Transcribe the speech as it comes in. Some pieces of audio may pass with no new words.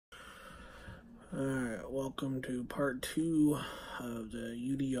Alright, welcome to part 2 of the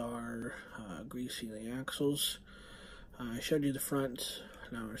UDR greasing the axles. I showed you the front,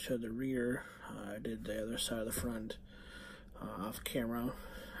 now I'm going to show the rear. I did the other side of the front off camera.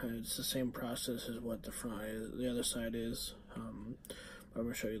 It's the same process as what the other side is. I'm going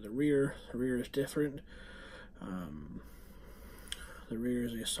to show you the rear. The rear is different. The rear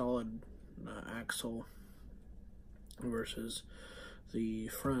is a solid axle versus the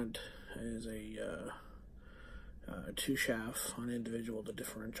front is a two shaft on individual, the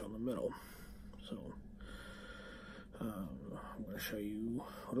differential in the middle. So I'm going to show you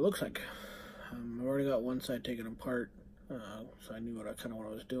what it looks like. I've already got one side taken apart, so I knew what I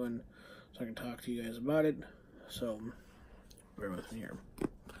was doing, so I can talk to you guys about it. So bear with me here.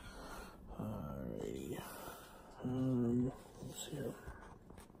 Alrighty. Let's see here.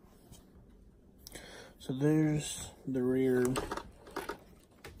 So there's the rear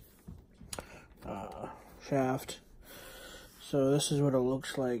shaft. So this is what it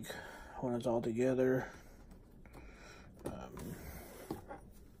looks like when it's all together.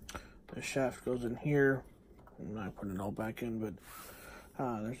 The shaft goes in here. I'm not putting it all back in, but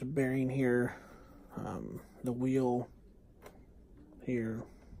there's a bearing here, the wheel here,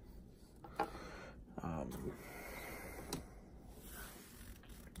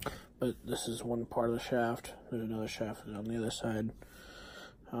 but this is one part of the shaft. There's another shaft on the other side.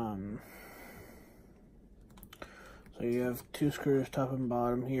 So you have two screws, top and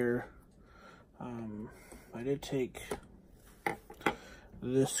bottom here. I did take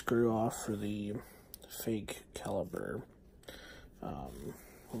this screw off for the fake caliper.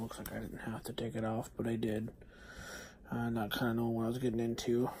 It looks like I didn't have to take it off, but I did. Not kind of knowing what I was getting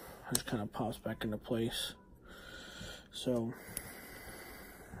into. It just kind of pops back into place. So,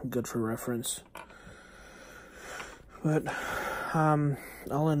 good for reference. But,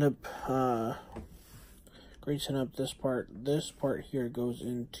 I'll end up, greasing up this part. This part here goes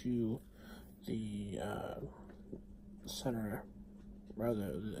into the center,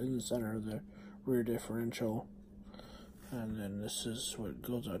 rather in the center of the rear differential, and then this is what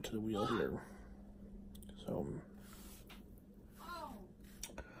goes out to the wheel here. So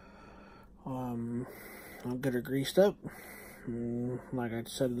I'll get her greased up. Like I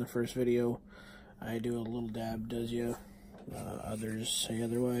said in the first video, I do a little dab, does ya? Others say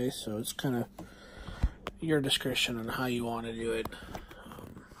otherwise, so it's kind of your discretion on how you want to do it.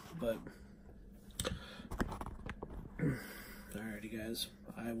 But alrighty guys,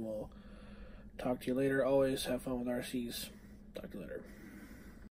 I will talk to you later. Always have fun with RCs. Talk to you later.